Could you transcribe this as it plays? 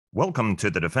Welcome to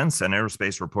the Defense and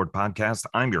Aerospace Report podcast.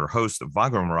 I'm your host,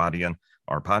 Vago Muradian.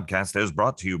 Our podcast is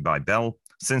brought to you by Bell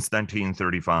since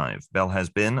 1935. Bell has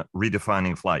been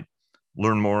redefining flight.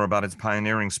 Learn more about its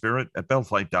pioneering spirit at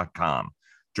bellflight.com.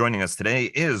 Joining us today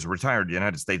is retired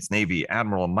United States Navy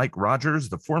Admiral Mike Rogers,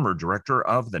 the former director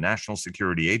of the National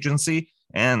Security Agency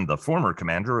and the former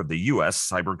commander of the U.S.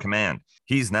 Cyber Command.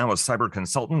 He's now a cyber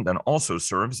consultant and also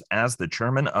serves as the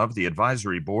chairman of the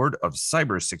advisory board of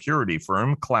cybersecurity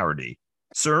firm Clarity.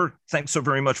 Sir, thanks so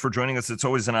very much for joining us. It's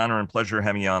always an honor and pleasure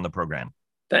having you on the program.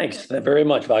 Thanks very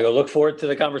much, Vago. Look forward to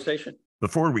the conversation.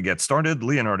 Before we get started,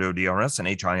 Leonardo DRS and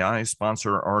HII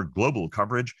sponsor our global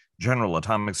coverage. General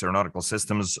Atomics Aeronautical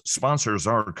Systems sponsors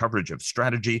our coverage of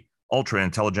strategy. Ultra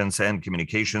Intelligence and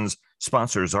Communications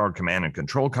sponsors our command and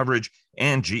control coverage,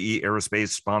 and GE Aerospace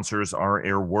sponsors our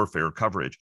air warfare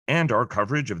coverage. And our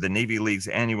coverage of the Navy League's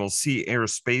annual Sea Air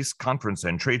Space Conference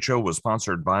and Trade Show was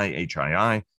sponsored by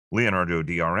HII, Leonardo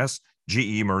DRS,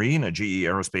 GE Marine, a GE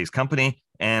Aerospace company,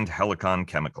 and Helicon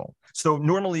Chemical. So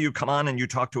normally you come on and you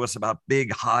talk to us about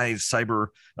big, high cyber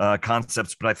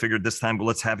concepts, but I figured this time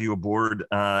let's have you aboard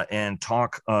and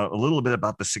talk a little bit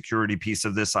about the security piece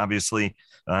of this, obviously,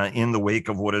 in the wake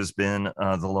of what has been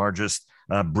the largest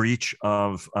breach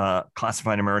of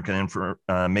classified American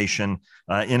information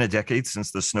in a decade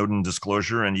since the Snowden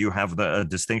disclosure. And you have the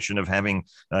distinction of having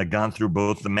gone through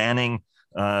both the Manning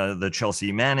the Chelsea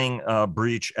Manning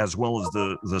breach, as well as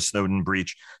the Snowden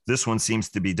breach. This one seems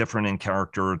to be different in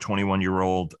character.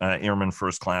 21-year-old Airman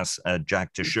First Class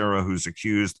Jack Teixeira, who's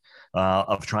accused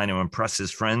of trying to impress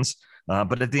his friends.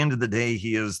 But at the end of the day,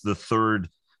 he is the third,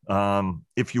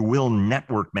 if you will,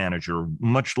 network manager,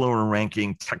 much lower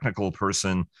ranking technical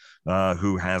person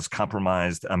who has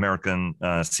compromised American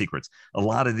secrets. A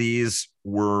lot of these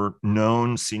were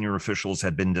known. Senior officials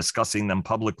had been discussing them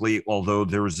publicly, although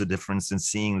there is a difference in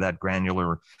seeing that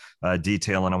granular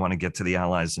detail. And I want to get to the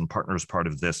allies and partners part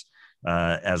of this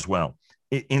as well.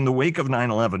 In the wake of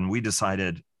 9/11, we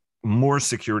decided more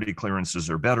security clearances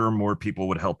are better. More people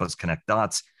would help us connect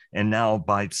dots. And now,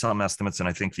 by some estimates, and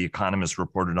I think The Economist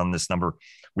reported on this number,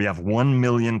 we have 1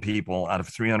 million people out of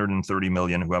 330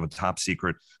 million who have a top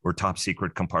secret or top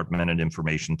secret compartmented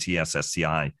information,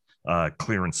 TSSCI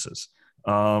clearances.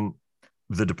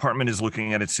 The department is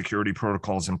looking at its security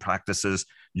protocols and practices.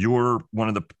 You're one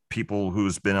of the people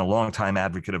who's been a longtime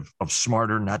advocate of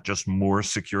smarter, not just more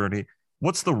security.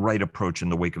 What's the right approach in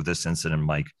the wake of this incident,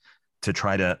 Mike, to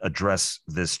try to address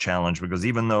this challenge? Because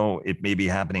even though it may be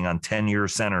happening on 10-year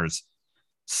centers,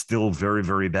 still very,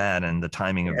 very bad. And the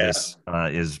timing of this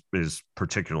is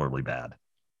particularly bad.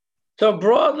 So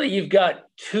broadly, you've got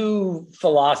two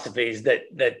philosophies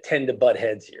that tend to butt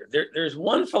heads here. There's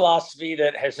one philosophy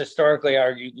that has historically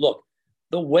argued, look,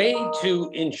 the way to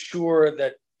ensure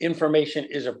that information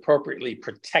is appropriately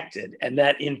protected and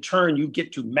that in turn you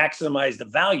get to maximize the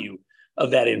value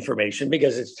of that information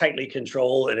because it's tightly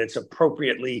controlled and it's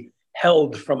appropriately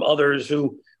held from others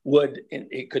who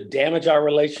it could damage our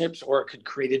relationships or it could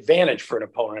create advantage for an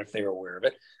opponent if they were aware of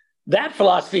it. That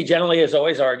philosophy generally has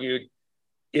always argued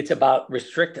it's about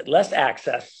less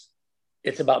access.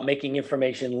 It's about making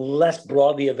information less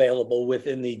broadly available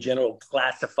within the general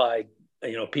classified,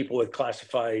 people with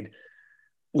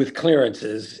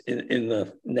clearances in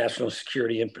the national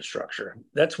security infrastructure.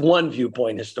 That's one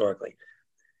viewpoint historically.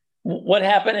 What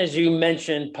happened, as you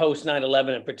mentioned, post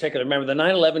 9/11 in particular, remember the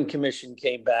 9/11 Commission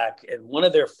came back and one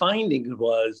of their findings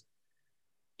was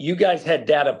you guys had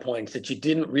data points that you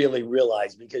didn't really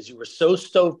realize because you were so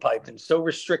stovepiped and so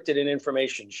restricted in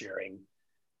information sharing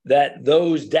that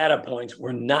those data points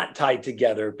were not tied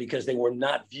together because they were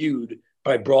not viewed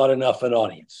by broad enough an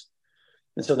audience.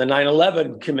 And so the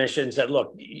 9/11 Commission said,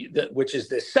 look, which is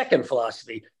the second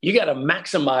philosophy, you got to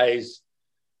maximize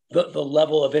the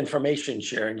level of information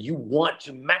sharing. You want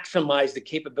to maximize the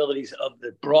capabilities of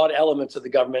the broad elements of the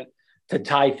government to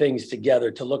tie things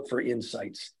together, to look for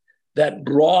insights. That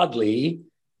broadly,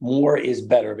 more is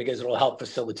better because it will help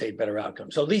facilitate better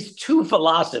outcomes. So these two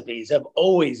philosophies have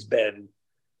always been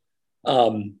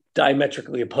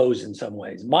diametrically opposed in some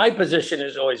ways. My position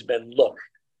has always been, look,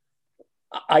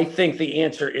 I think the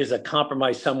answer is a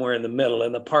compromise somewhere in the middle.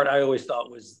 And the part I always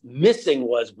thought was missing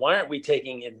was, why aren't we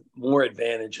taking more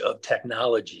advantage of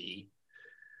technology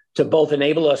to both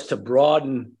enable us to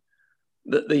broaden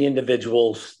the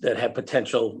individuals that have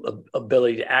potential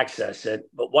ability to access it,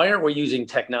 but why aren't we using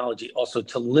technology also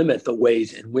to limit the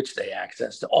ways in which they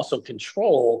access, to also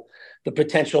control the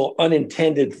potential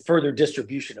unintended further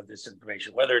distribution of this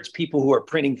information, whether it's people who are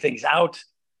printing things out,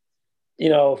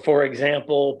 for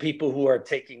example, people who are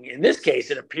taking, in this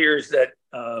case, it appears that,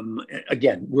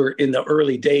 again, we're in the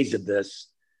early days of this,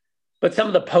 But some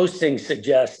of the postings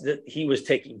suggest that he was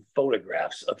taking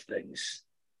photographs of things,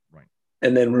 Right,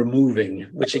 and then removing,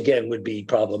 which again would be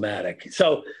problematic.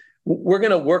 So we're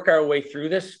going to work our way through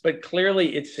this, but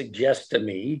clearly it suggests to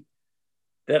me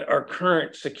that our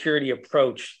current security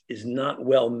approach is not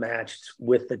well matched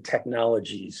with the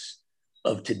technologies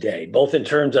of today, both in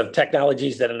terms of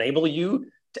technologies that enable you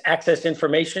to access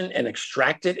information and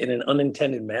extract it in an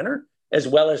unintended manner, as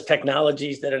well as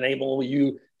technologies that enable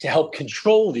you to help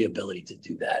control the ability to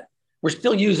do that. We're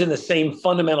still using the same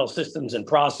fundamental systems and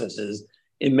processes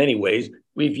in many ways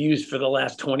we've used for the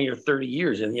last 20 or 30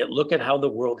 years. And yet look at how the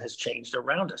world has changed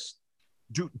around us.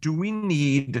 Do we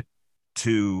need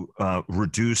to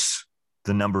reduce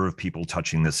the number of people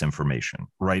touching this information,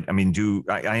 right? I mean,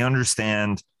 I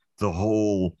understand the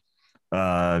whole,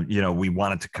 we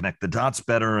wanted to connect the dots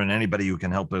better, and anybody who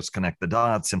can help us connect the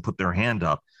dots and put their hand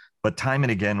up. But time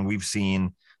and again, we've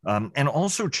seen, and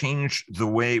also change the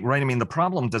way, right? I mean, the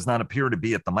problem does not appear to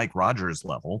be at the Mike Rogers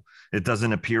level. It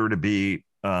doesn't appear to be,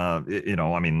 I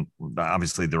mean,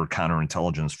 obviously there are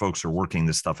counterintelligence folks are working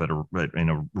this stuff in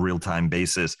a real-time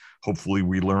basis. Hopefully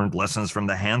we learned lessons from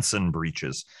the Hansen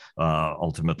breaches,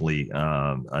 ultimately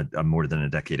more than a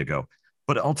decade ago.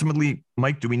 But ultimately,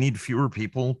 Mike, do we need fewer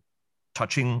people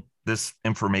touching this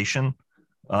information?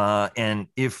 And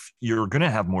if you're going to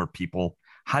have more people,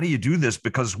 how do you do this?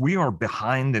 Because we are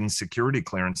behind in security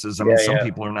clearances. I mean, some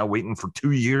people are now waiting for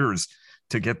 2 years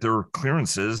to get their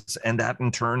clearances. And that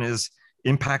in turn is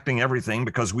impacting everything,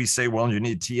 because we say, well, you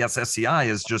need TSSCI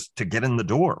is just to get in the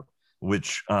door,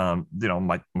 which,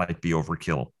 might be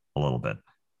overkill a little bit.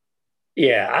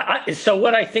 Yeah. So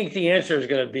what I think the answer is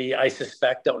going to be, I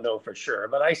suspect, don't know for sure,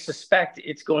 but I suspect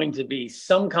it's going to be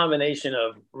some combination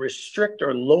of restrict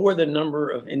or lower the number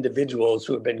of individuals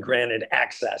who have been granted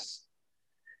access.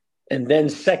 And then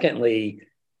secondly,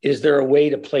 is there a way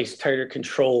to place tighter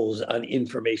controls on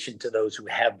information to those who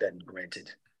have been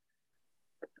granted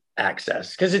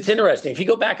access? Because it's interesting. If you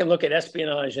go back and look at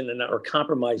espionage or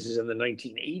compromises in the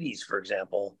 1980s, for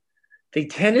example, they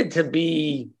tended to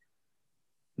be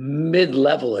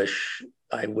mid-level-ish,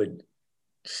 I would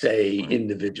say,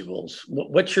 individuals.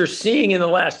 What you're seeing in the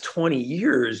last 20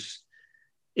 years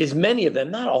is many of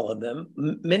them, not all of them,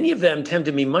 many of them tend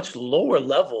to be much lower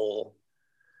level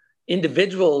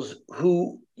individuals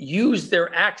who use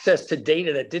their access to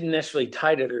data that didn't necessarily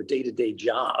tie to their day-to-day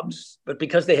jobs, but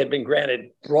because they had been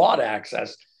granted broad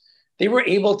access, they were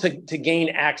able to gain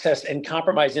access and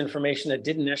compromise information that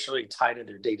didn't necessarily tie to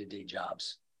their day-to-day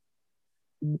jobs.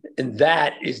 And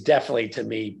that is definitely, to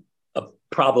me,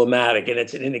 problematic, and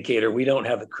it's an indicator we don't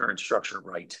have the current structure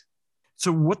right.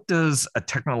 So what does a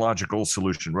technological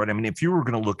solution, right? I mean, if you were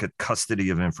going to look at custody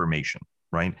of information,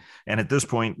 right? And at this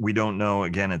point, we don't know,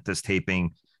 again, at this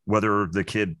taping, whether the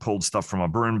kid pulled stuff from a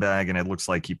burn bag and it looks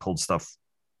like he pulled stuff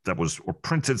that was, or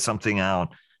printed something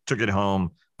out, took it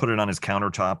home, put it on his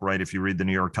countertop, right? If you read the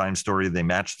New York Times story, they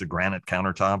matched the granite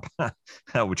countertop,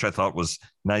 which I thought was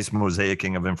nice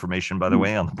mosaicing of information, by the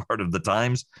way, on the part of the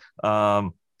Times.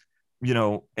 Whereas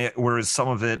some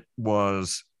of it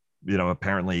was,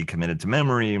 apparently committed to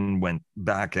memory and went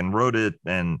back and wrote it.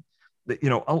 And,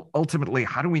 ultimately,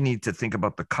 how do we need to think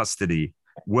about the custody,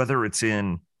 whether it's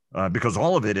in, because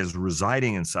all of it is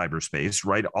residing in cyberspace,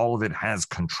 right? All of it has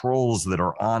controls that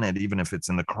are on it, even if it's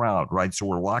in the cloud, right? So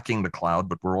we're locking the cloud,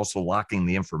 but we're also locking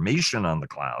the information on the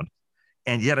cloud.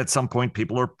 And yet at some point,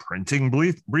 people are printing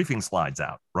briefing slides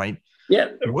out, right? Yeah.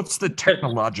 What's the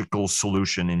technological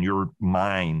solution in your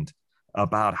mind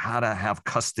about how to have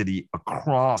custody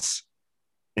across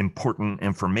important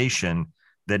information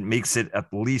that makes it at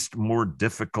least more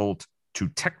difficult to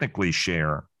technically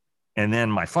share? And then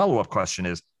my follow-up question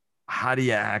is, how do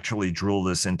you actually drill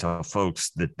this into folks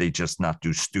that they just not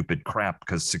do stupid crap?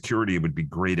 Because security would be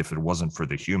great if it wasn't for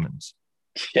the humans.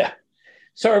 Yeah.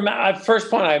 So my first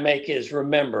point I make is,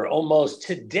 remember, almost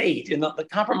to date, in the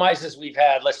compromises we've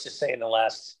had, let's just say in the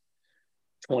last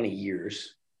 20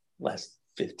 years, last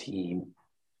 15,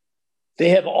 they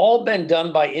have all been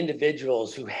done by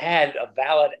individuals who had a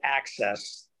valid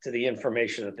access to the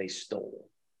information that they stole.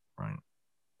 Right.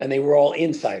 And they were all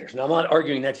insiders. Now, I'm not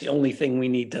arguing that's the only thing we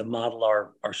need to model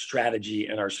our strategy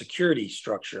and our security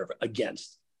structure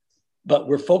against. But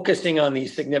we're focusing on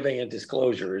these significant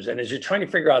disclosures. And as you're trying to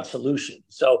figure out solutions.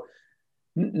 So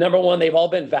number one, they've all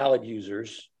been valid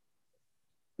users.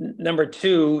 Number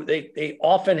two, they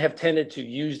often have tended to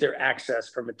use their access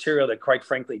for material that, quite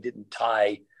frankly, didn't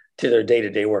tie to their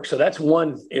day-to-day work. So that's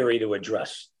one area to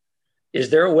address. Is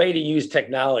there a way to use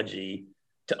technology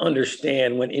to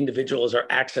understand when individuals are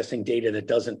accessing data that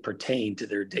doesn't pertain to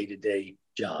their day-to-day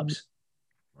jobs?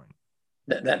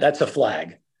 Right. That's a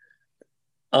flag.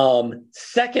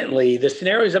 Secondly, the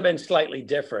scenarios have been slightly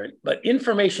different, but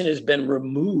information has been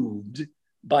removed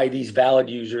by these valid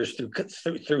users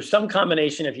through some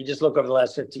combination. If you just look over the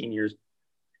last 15 years,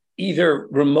 either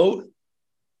remote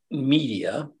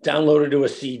media downloaded to a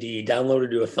CD,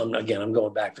 downloaded to a thumb. Again, I'm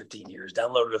going back 15 years.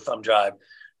 Downloaded to a thumb drive,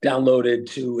 downloaded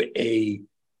to a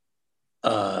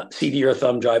CD or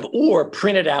thumb drive, or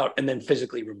printed out and then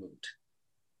physically removed.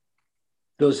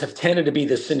 Those have tended to be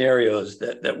the scenarios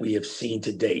that we have seen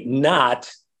to date,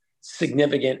 not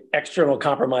significant external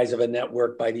compromise of a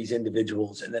network by these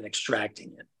individuals and then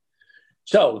extracting it.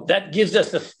 So that gives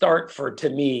us a start for, to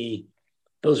me,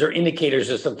 those are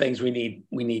indicators of some things we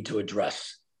need to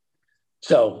address.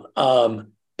 So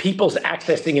people's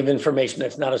accessing of information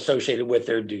that's not associated with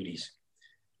their duties.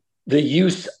 The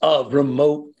use of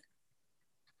remote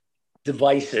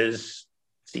devices,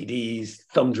 CDs,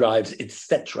 thumb drives,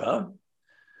 etc.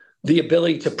 The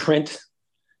ability to print,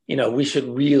 we should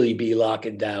really be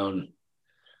locking down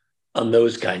on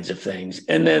those kinds of things.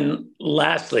 And then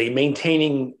lastly,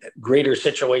 maintaining greater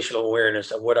situational awareness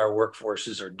of what our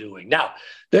workforces are doing. Now,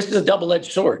 this is a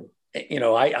double-edged sword.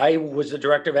 I was the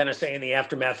director of NSA in the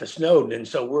aftermath of Snowden. And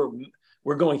so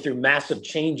we're going through massive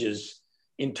changes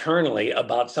internally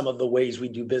about some of the ways we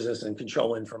do business and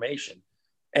control information.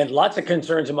 And lots of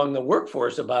concerns among the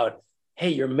workforce about, hey,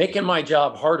 you're making my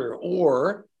job harder,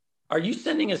 or are you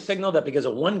sending a signal that because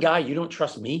of one guy, you don't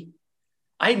trust me?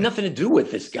 I had nothing to do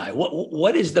with this guy.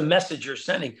 What is the message you're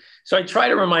sending? So I try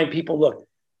to remind people, look,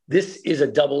 this is a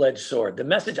double-edged sword. The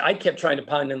message I kept trying to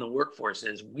pound in the workforce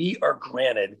is we are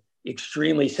granted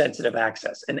extremely sensitive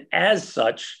access. And as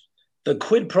such, the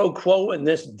quid pro quo in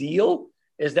this deal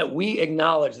is that we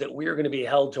acknowledge that we are going to be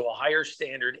held to a higher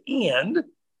standard, and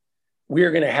we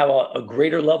are going to have a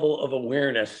greater level of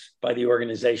awareness by the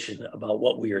organization about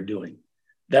what we are doing.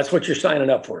 That's what you're signing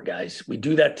up for, guys. We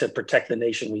do that to protect the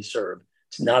nation we serve.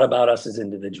 It's not about us as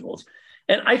individuals.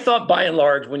 And I thought by and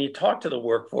large, when you talk to the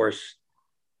workforce,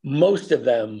 most of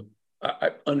them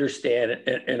understand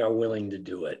and are willing to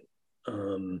do it.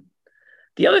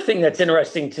 The other thing that's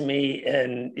interesting to me,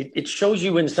 and it shows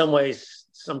you in some ways,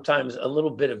 sometimes a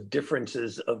little bit of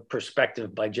differences of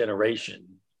perspective by generation.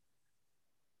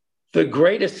 The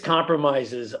greatest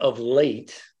compromises of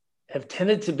late have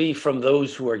tended to be from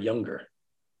those who are younger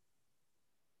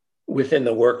within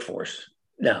the workforce.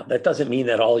 Now, that doesn't mean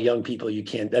that all young people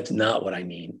that's not what I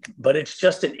mean, but it's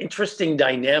just an interesting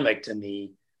dynamic to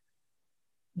me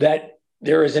that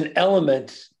there is an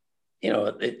element,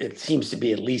 it seems to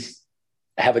be at least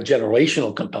have a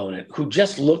generational component who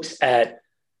just looks at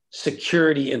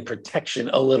security and protection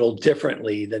a little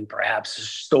differently than perhaps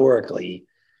historically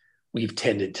we've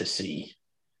tended to see.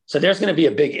 So there's going to be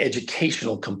a big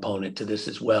educational component to this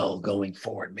as well going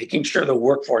forward, making sure the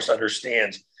workforce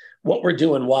understands what we're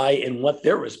doing, why, and what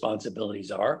their responsibilities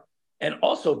are, and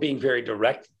also being very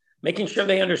direct, making sure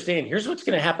they understand here's what's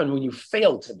going to happen when you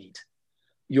fail to meet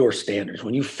your standards,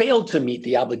 when you fail to meet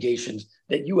the obligations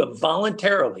that you have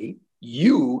voluntarily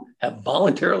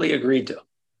agreed to.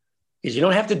 Because you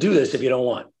don't have to do this if you don't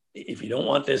want. If you don't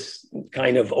want this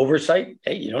kind of oversight,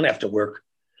 hey, you don't have to work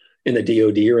in the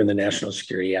DoD or in the national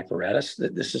security apparatus.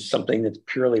 This is something that's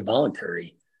purely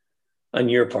voluntary on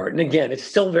your part. And again, it's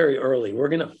still very early. We're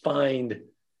going to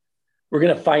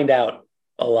find out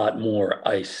a lot more,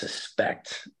 I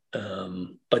suspect.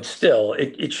 But still,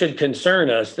 it should concern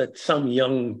us that some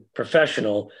young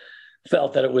professional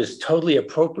felt that it was totally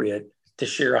appropriate to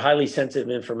share highly sensitive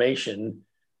information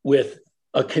with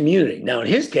a community. Now, in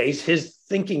his case, his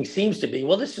thinking seems to be,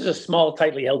 well, this is a small,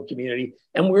 tightly held community,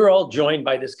 and we're all joined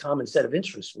by this common set of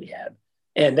interests we have.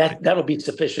 And that'll be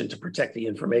sufficient to protect the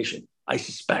information, I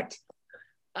suspect.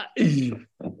 I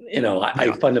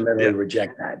fundamentally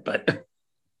reject that, but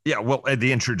yeah, well,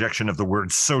 the introduction of the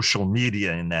word social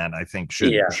media in that, I think,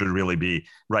 should really be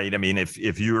right. I mean, if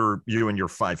you and your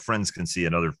 5 friends can see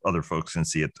it, other folks can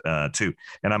see it too.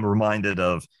 And I'm reminded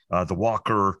of the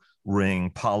Walker Ring,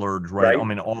 Pollard, right? I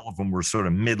mean, all of them were sort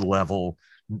of mid-level,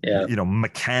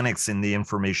 mechanics in the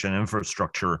information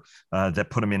infrastructure that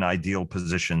put them in ideal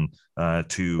position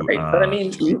to. Right. But I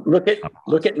mean, look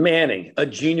at Manning, a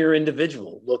junior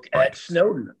individual. Look at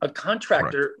Snowden, a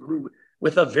contractor who,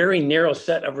 with a very narrow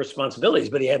set of responsibilities,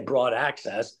 but he had broad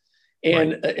access.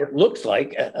 And it looks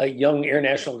like a young Air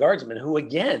National Guardsman who,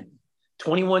 again,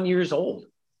 21 years old.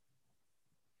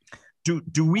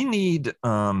 do we need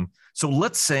so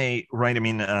let's say, right, I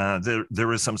mean,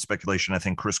 there is some speculation. I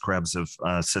think Chris Krebs of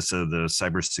CISA, the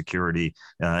Cybersecurity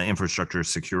Infrastructure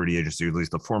Security Agency, at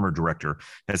least the former director,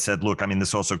 has said, look, I mean,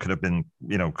 this also could have been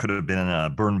a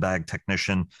burn bag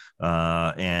technician,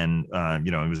 and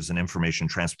it was an information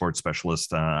transport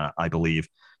specialist, I believe.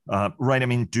 Right. I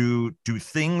mean, do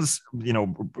things,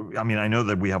 I mean, I know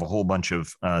that we have a whole bunch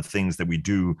of things that we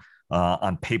do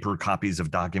on paper copies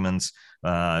of documents,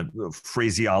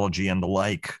 phraseology and the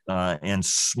like, and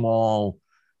small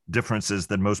differences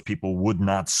that most people would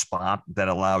not spot that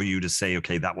allow you to say,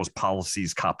 okay, that was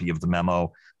policy's copy of the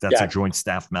memo. That's a joint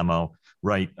staff memo,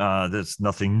 right? There's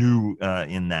nothing new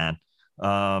in that.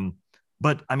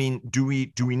 But I mean, do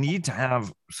we need to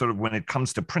have sort of, when it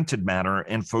comes to printed matter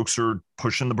and folks are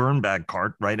pushing the burn bag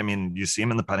cart, right? I mean, you see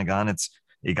them in the Pentagon, it's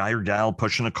a guy or gal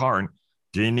pushing a cart.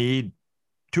 Do you need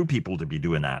two people to be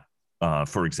doing that,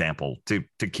 for example, to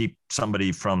keep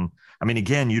somebody from, I mean,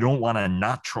 again, you don't want to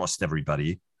not trust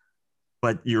everybody,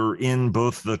 but you're in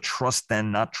both the trust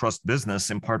and not trust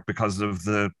business in part because of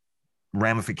the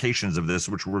ramifications of this,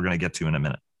 which we're going to get to in a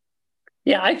minute.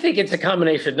 Yeah, I think it's a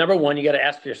combination. Number one, you got to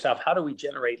ask yourself, how do we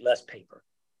generate less paper?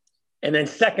 And then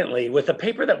secondly, with the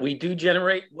paper that we do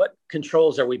generate, what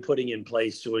controls are we putting in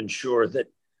place to ensure that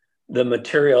the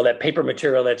material, that paper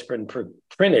material that's been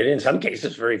printed, in some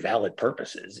cases very valid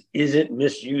purposes, isn't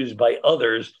misused by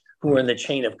others who are in the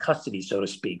chain of custody, so to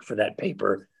speak, for that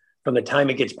paper from the time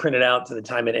it gets printed out to the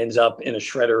time it ends up in a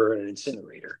shredder or an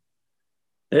incinerator?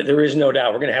 There is no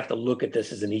doubt we're going to have to look at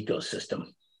this as an ecosystem.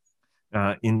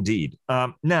 Indeed.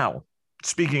 Now,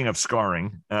 speaking of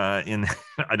scarring, I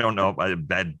don't know,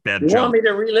 bad you joke. Want me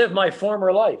to relive my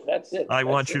former life? That's it. I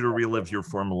want you to relive your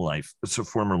former life.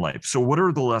 So what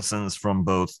are the lessons from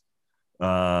both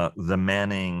the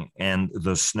Manning and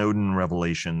the Snowden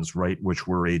revelations, right, which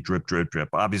were a drip,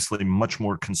 obviously much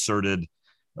more concerted,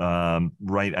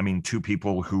 right? I mean, two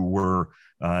people who were,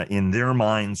 in their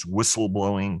minds,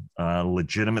 whistleblowing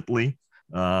legitimately,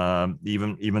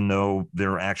 even though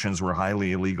their actions were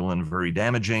highly illegal and very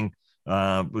damaging.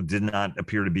 Did not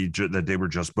appear to be that they were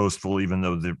just boastful, even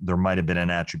though there might have been an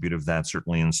attribute of that,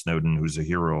 certainly in Snowden, who's a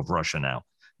hero of Russia now,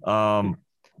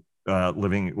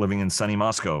 living in sunny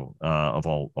Moscow, of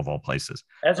all places,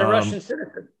 as a Russian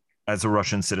citizen. As a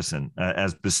Russian citizen,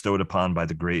 as bestowed upon by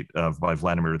by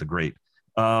Vladimir the Great.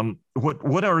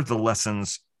 What are the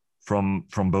lessons from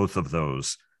both of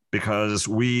those? Because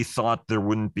we thought there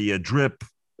wouldn't be a drip.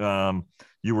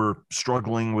 You were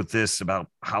struggling with this about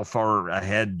how far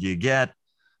ahead you get,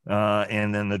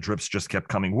 and then the drips just kept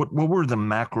coming. What were the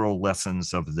macro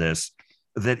lessons of this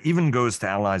that even goes to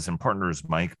allies and partners,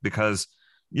 Mike? Because,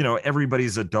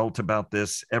 everybody's adult about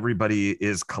this. Everybody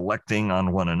is collecting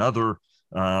on one another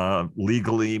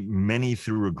legally, many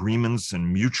through agreements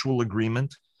and mutual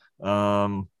agreement.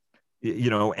 And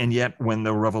yet when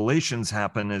the revelations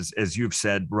happen, as you've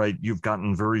said, right, you've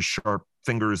gotten very sharp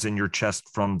fingers in your chest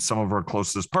from some of our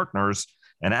closest partners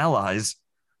and allies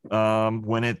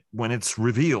when it's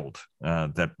revealed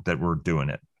that we're doing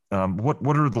it.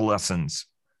 What are the lessons?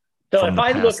 So if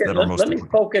I look at, let me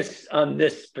focus on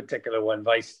this particular one,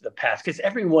 Vice, the past, because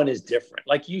everyone is different.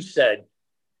 Like you said,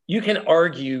 you can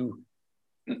argue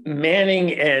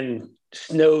Manning and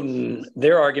Snowden,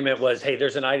 their argument was, hey,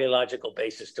 there's an ideological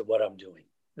basis to what I'm doing,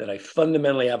 that I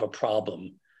fundamentally have a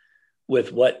problem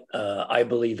with what I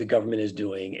believe the government is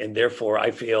doing. And therefore,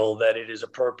 I feel that it is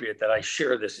appropriate that I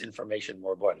share this information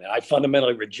more broadly. I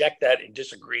fundamentally reject that and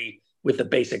disagree with the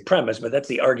basic premise, but that's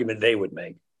the argument they would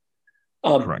make.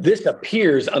 This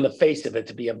appears on the face of it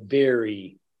to be a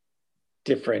very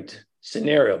different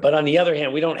scenario. But on the other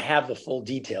hand, we don't have the full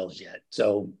details yet.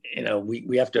 So,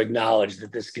 we have to acknowledge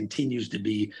that this continues to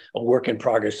be a work in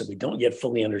progress, and we don't yet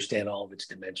fully understand all of its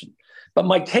dimensions. But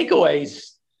my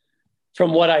takeaways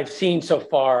from what I've seen so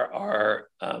far are,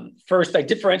 first, I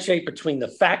differentiate between the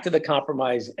fact of the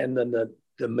compromise and then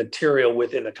the material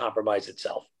within the compromise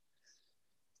itself.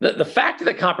 The fact of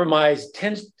the compromise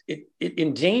it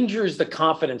endangers the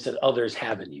confidence that others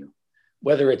have in you,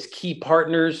 whether it's key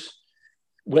partners,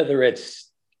 whether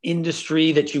it's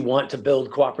industry that you want to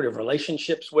build cooperative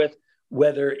relationships with,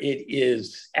 whether it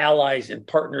is allies and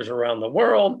partners around the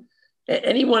world,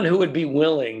 anyone who would be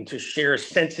willing to share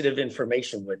sensitive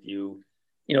information with you,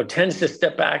 tends to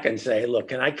step back and say, look,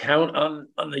 can I count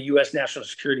on the U.S. national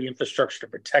security infrastructure to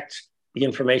protect the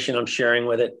information I'm sharing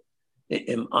with it?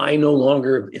 Am I no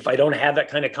longer, if I don't have that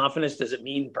kind of confidence, does it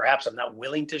mean perhaps I'm not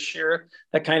willing to share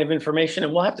that kind of information?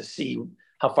 And we'll have to see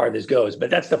how far this goes. But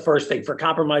that's the first thing. For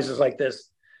compromises like this,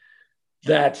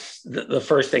 that's the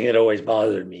first thing that always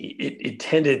bothered me. It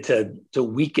tended to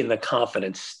weaken the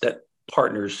confidence that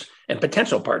partners and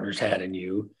potential partners had in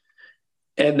you.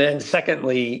 And then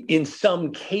secondly, in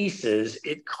some cases,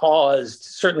 it caused,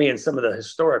 certainly in some of the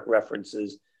historic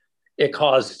references, it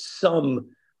caused some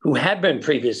who had been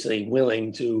previously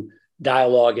willing to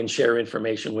dialogue and share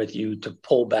information with you to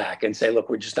pull back and say, look,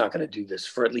 we're just not going to do this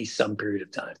for at least some period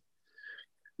of time.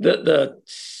 The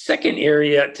second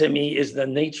area to me is the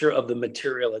nature of the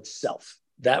material itself,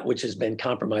 that which has been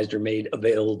compromised or made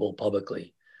available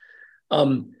publicly.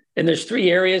 And there's three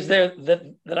areas there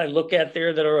that I look at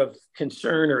there that are of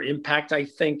concern or impact, I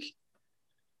think.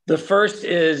 The first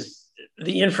is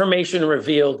the information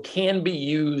revealed can be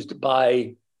used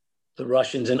by the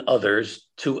Russians and others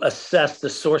to assess the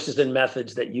sources and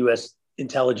methods that US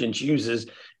intelligence uses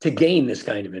to gain this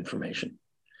kind of information.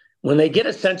 When they get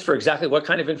a sense for exactly what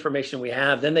kind of information we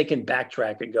have, then they can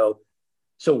backtrack and go,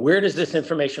 so where does this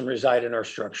information reside in our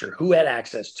structure? Who had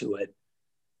access to it?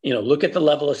 You know, look at the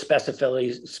level of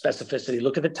specificity,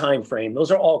 look at the time frame. Those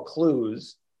are all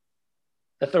clues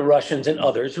that the Russians and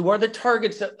others, who are the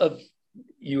targets of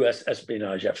US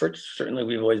espionage efforts, certainly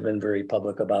we've always been very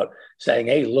public about saying,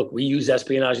 hey, look, we use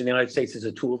espionage in the United States as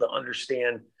a tool to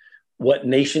understand what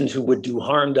nations who would do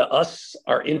harm to us,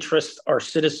 our interests, our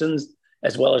citizens,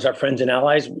 as well as our friends and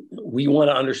allies, we want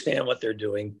to understand what they're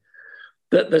doing.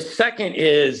 The second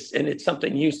is, and it's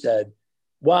something you said,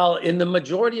 while in the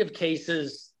majority of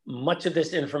cases, much of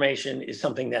this information is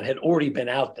something that had already been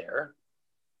out there,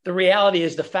 the reality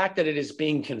is the fact that it is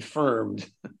being confirmed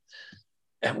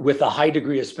with a high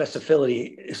degree of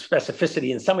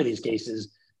specificity in some of these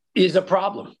cases is a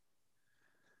problem.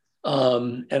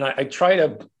 And I try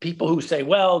to, people who say,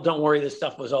 well, don't worry, this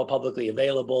stuff was all publicly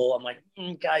available. I'm like,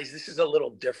 guys, this is a little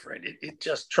different. It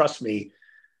just, trust me,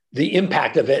 the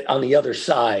impact of it on the other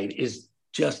side is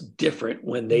just different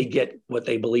when they get what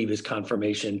they believe is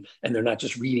confirmation and they're not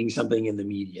just reading something in the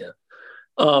media.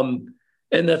 And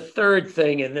the third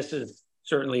thing, and this is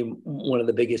certainly one of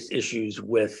the biggest issues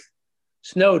with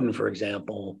Snowden, for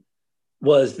example,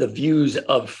 was the views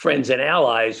of friends and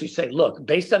allies who say, look,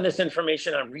 based on this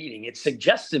information I'm reading, it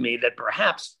suggests to me that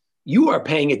perhaps you are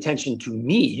paying attention to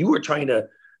me. You are trying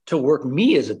to work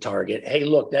me as a target. Hey,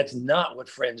 look, that's not what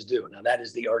friends do. Now, that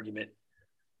is the argument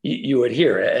you would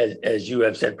hear. As you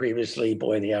have said previously,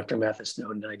 boy, in the aftermath of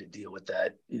Snowden, I had to deal with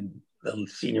that in the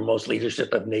senior most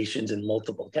leadership of nations in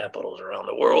multiple capitals around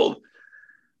the world.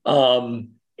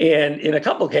 And in a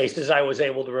couple of cases, I was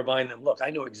able to remind them, look,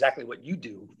 I know exactly what you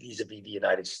do vis-a-vis the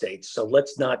United States. So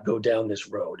let's not go down this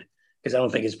road, because I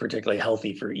don't think it's particularly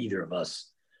healthy for either of us.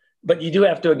 But you do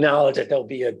have to acknowledge that there'll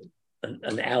be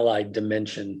an allied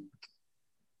dimension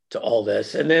to all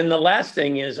this. And then the last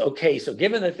thing is, okay, so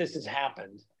given that this has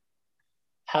happened,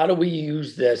 how do we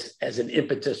use this as an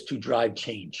impetus to drive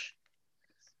change?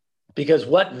 Because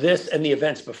what this and the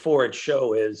events before it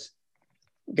show is,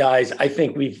 guys, I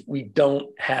think we don't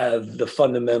have the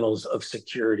fundamentals of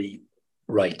security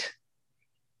right.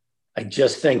 I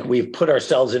just think we've put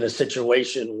ourselves in a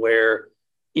situation where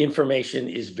information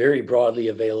is very broadly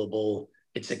available.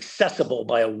 It's accessible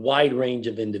by a wide range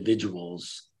of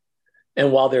individuals.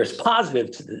 And while there's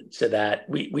positive to that,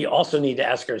 we also need to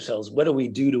ask ourselves, what do we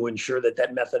do to ensure that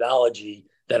that methodology,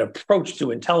 that approach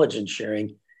to intelligence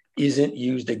sharing isn't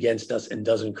used against us and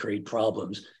doesn't create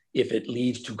problems if it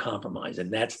leads to compromise?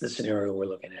 And that's the scenario we're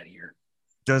looking at here.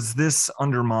 Does this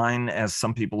undermine, as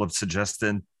some people have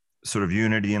suggested, sort of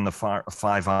unity in the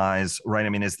Five Eyes, right? I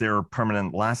mean, is there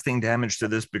permanent lasting damage to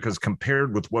this? Because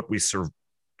compared with what we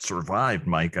survived,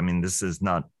 Mike, I mean, this is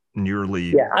not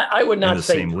nearly I would not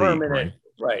say permanent, league,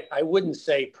 right? I wouldn't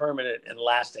say permanent and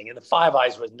lasting. And the Five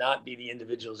Eyes would not be the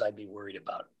individuals I'd be worried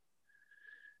about.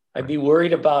 I'd be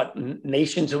worried about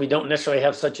nations who we don't necessarily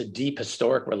have such a deep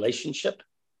historic relationship.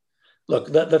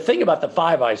 Look, the thing about the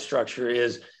Five Eyes structure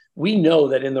is we know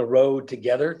that in the road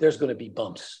together, there's going to be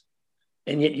bumps.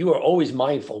 And yet you are always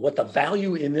mindful. What the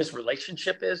value in this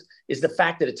relationship is the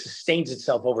fact that it sustains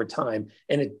itself over time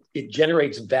and it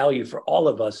generates value for all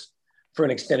of us for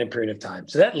an extended period of time.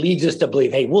 So that leads us to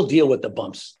believe, hey, we'll deal with the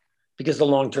bumps because the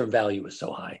long-term value is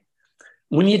so high.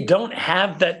 When you don't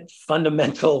have that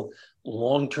fundamental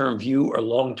long-term view or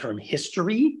long-term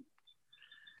history,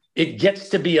 it gets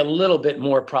to be a little bit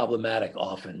more problematic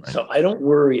often. Right. So I don't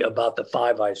worry about the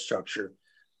Five Eyes structure.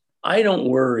 I don't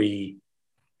worry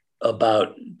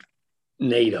about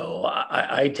NATO.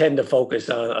 I tend to focus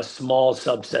on a small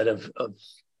subset of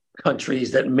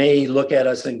countries that may look at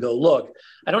us and go, look,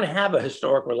 I don't have a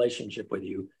historic relationship with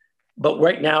you, but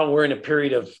right now we're in a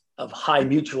period of high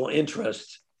mutual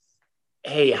interest.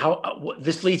 Hey,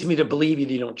 this leads me to believe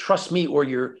you don't trust me or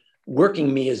you're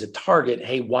working me as a target.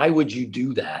 Hey, why would you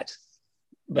do that?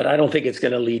 but I don't think it's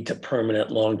going to lead to permanent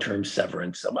long-term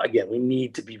severance. Again, we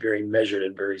need to be very measured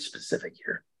and very specific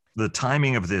here. The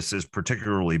timing of this is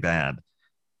particularly bad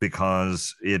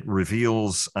because it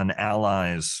reveals an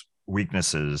ally's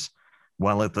weaknesses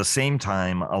while at the same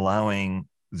time allowing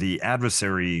the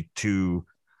adversary to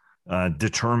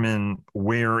determine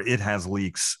where it has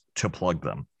leaks to plug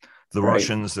them. The Right.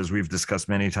 Russians, as we've discussed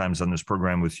many times on this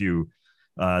program with you,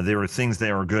 there are things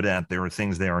they are good at. There are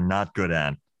things they are not good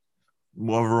at.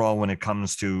 Overall, when it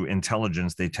comes to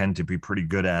intelligence, they tend to be pretty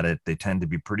good at it. They tend to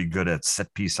be pretty good at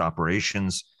set piece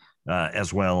operations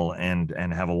as well, and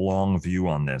have a long view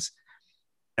on this.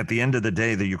 At the end of the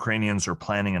day, the Ukrainians are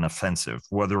planning an offensive,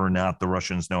 whether or not the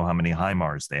Russians know how many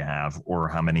HIMARS they have or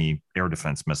how many air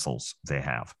defense missiles they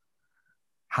have.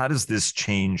 How does this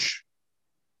change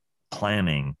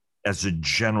planning as a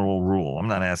general rule? I'm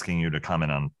not asking you to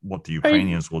comment on what the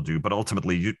Ukrainians will do, but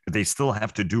ultimately they still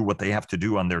have to do what they have to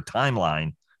do on their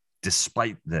timeline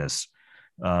despite this.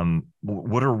 Are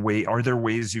there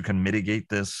ways you can mitigate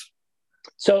this?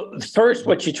 So first,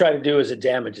 what you try to do is a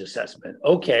damage assessment.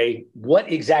 Okay,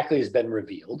 what exactly has been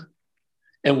revealed?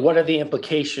 And what are the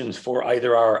implications for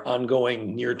either our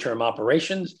ongoing near-term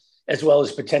operations, as well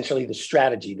as potentially the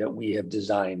strategy that we have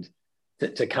designed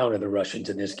to counter the Russians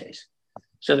in this case?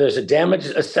 So there's a damage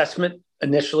assessment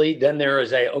initially. Then there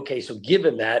is so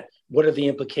given that, what are the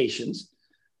implications?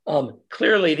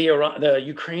 Clearly, the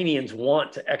Ukrainians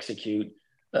want to execute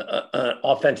an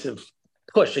offensive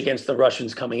push against the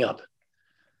Russians coming up.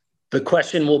 The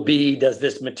question will be, does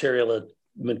this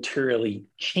materially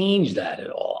change that at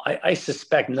all? I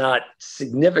suspect not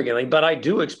significantly, but I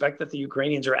do expect that the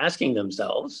Ukrainians are asking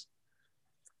themselves,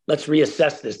 let's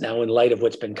reassess this now in light of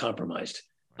what's been compromised.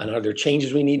 And are there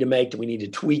changes we need to make? Do we need to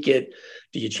tweak it?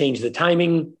 Do you change the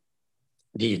timing?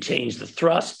 Do you change the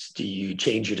thrusts? Do you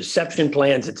change your deception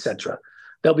plans, et cetera?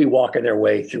 They'll be walking their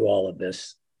way through all of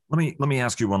this. Let me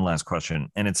ask you one last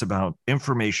question, and it's about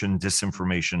information,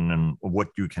 disinformation, and what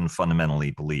you can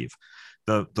fundamentally believe.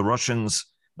 The Russians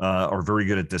are very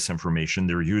good at disinformation.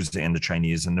 They're used, and the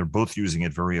Chinese, and they're both using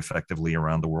it very effectively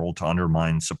around the world to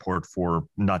undermine support for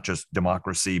not just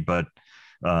democracy, but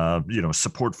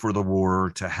support for the war,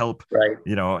 to help. Right.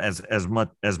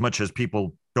 As much as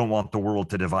people don't want the world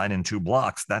to divide in two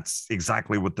blocks, that's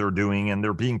exactly what they're doing, and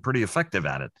they're being pretty effective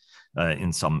at it.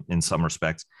 In some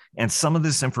respects. And some of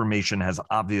this information has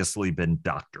obviously been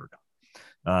doctored.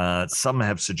 Some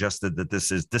have suggested that this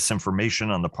is disinformation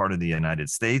on the part of the United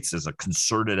States, as a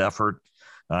concerted effort,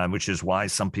 which is why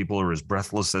some people are as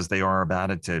breathless as they are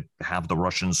about it, to have the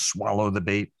Russians swallow the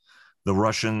bait. The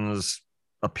Russians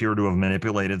appear to have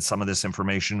manipulated some of this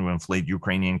information to inflate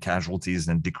Ukrainian casualties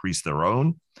and decrease their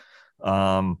own.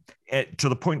 To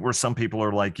the point where some people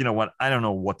are like, you know what, I don't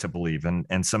know what to believe.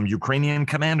 And some Ukrainian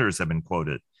commanders have been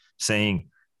quoted saying,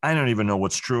 I don't even know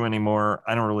what's true anymore.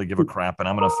 I don't really give a crap, and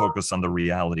I'm going to focus on the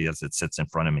reality as it sits in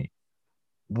front of me.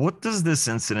 What does this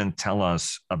incident tell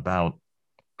us about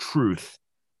truth,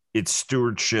 its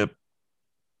stewardship?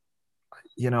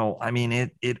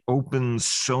 It opens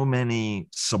so many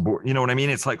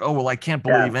it's like, oh, well, I can't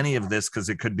believe any of this because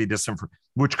it could be disinformation,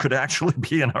 which could actually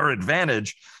be in our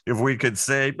advantage if we could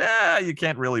say, you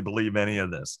can't really believe any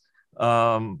of this.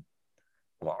 Or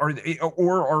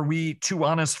are we too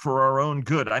honest for our own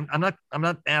good? I'm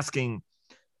not asking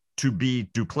to be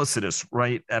duplicitous,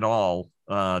 right, at all,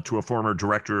 to a former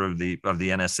director of the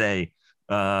NSA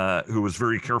who was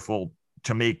very careful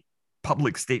to make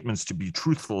public statements to be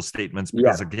truthful statements,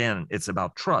 because again, it's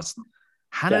about trust.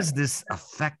 How does this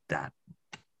affect that,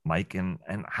 Mike, and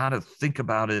how to think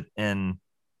about it? And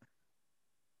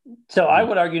so I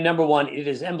would argue, number one, it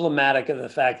is emblematic of the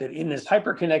fact that in this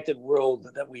hyper-connected world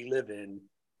that we live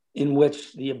in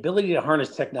which the ability to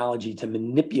harness technology to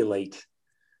manipulate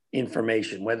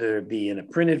information, whether it be in a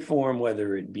printed form,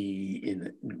 whether it be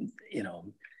in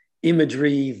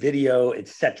imagery, video,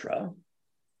 etc.,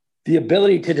 the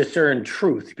ability to discern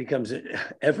truth becomes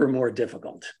ever more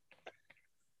difficult,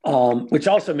 which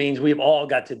also means we've all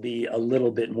got to be a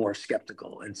little bit more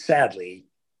skeptical. And sadly,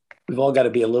 we've all got to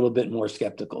be a little bit more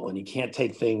skeptical, and you can't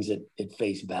take things at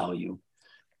face value.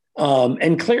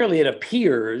 And clearly it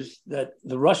appears that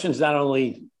the Russians not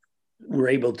only were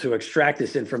able to extract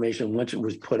this information once it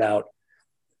was put out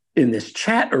in this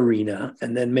chat arena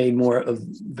and then made more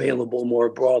available more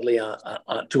broadly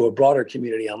to a broader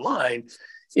community online,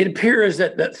 it appears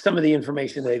that some of the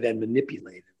information they then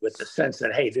manipulated with the sense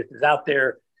that, hey, this is out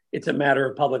there, it's a matter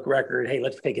of public record, hey,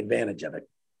 let's take advantage of it.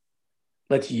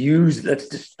 Let's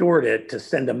distort it to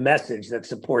send a message that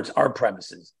supports our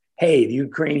premises. Hey, the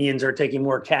Ukrainians are taking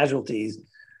more casualties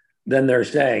than they're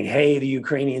saying. Hey, the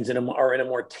Ukrainians are in a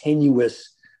more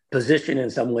tenuous position in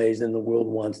some ways than the world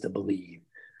wants to believe.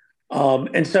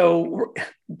 And so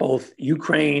both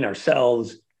Ukraine,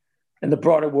 ourselves, and the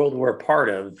broader world we're a part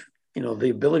of, the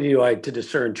ability to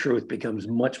discern truth becomes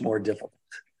much more difficult.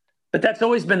 But that's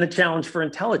always been the challenge for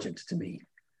intelligence to me.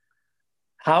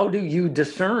 How do you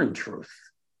discern truth?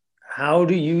 How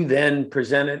do you then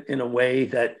present it in a way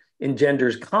that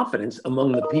engenders confidence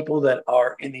among the people that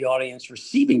are in the audience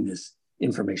receiving this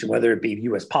information, whether it be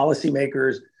US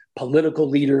policymakers, political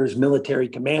leaders, military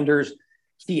commanders,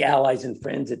 key allies and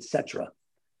friends, et cetera?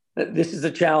 This is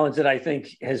a challenge that I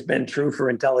think has been true for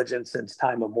intelligence since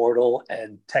time immemorial,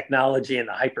 and technology and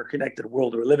the hyper-connected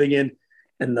world we're living in,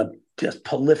 and the just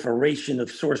proliferation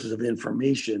of sources of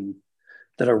information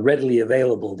that are readily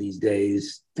available these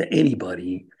days to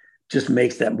anybody just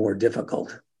makes that more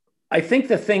difficult. I think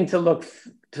the things to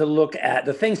look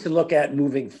at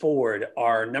moving forward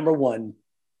are, number one,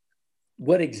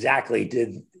 what exactly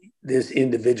did this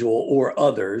individual or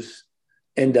others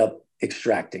end up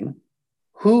extracting?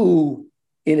 Who,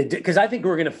 because I think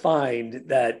we're going to find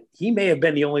that he may have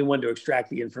been the only one to extract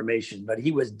the information, but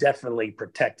he was definitely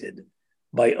protected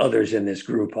by others in this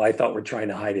group who I thought were trying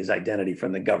to hide his identity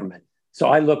from the government. So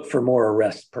I look for more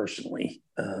arrests personally.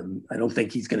 I don't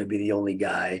think he's going to be the only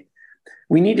guy.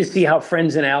 We need to see how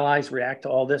friends and allies react to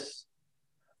all this.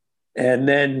 And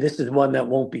then this is one that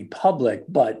won't be public,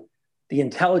 but the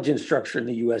intelligence structure in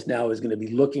the US now is going to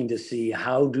be looking to see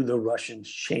how do the Russians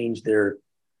change their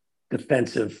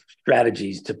defensive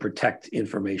strategies to protect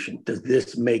information. Does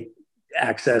this make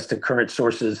access to current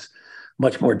sources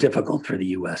much more difficult for the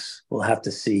US? We'll have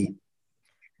to see.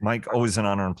 Mike, always an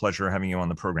honor and pleasure having you on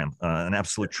the program. An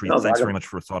absolute treat. Thanks very much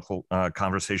for a thoughtful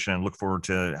conversation, and look forward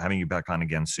to having you back on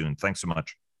again soon. Thanks so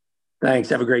much. Thanks.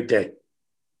 Have a great day.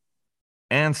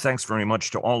 And thanks very much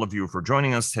to all of you for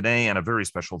joining us today, and a very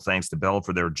special thanks to Bell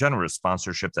for their generous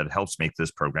sponsorship that helps make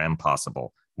this program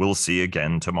possible. We'll see you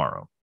again tomorrow.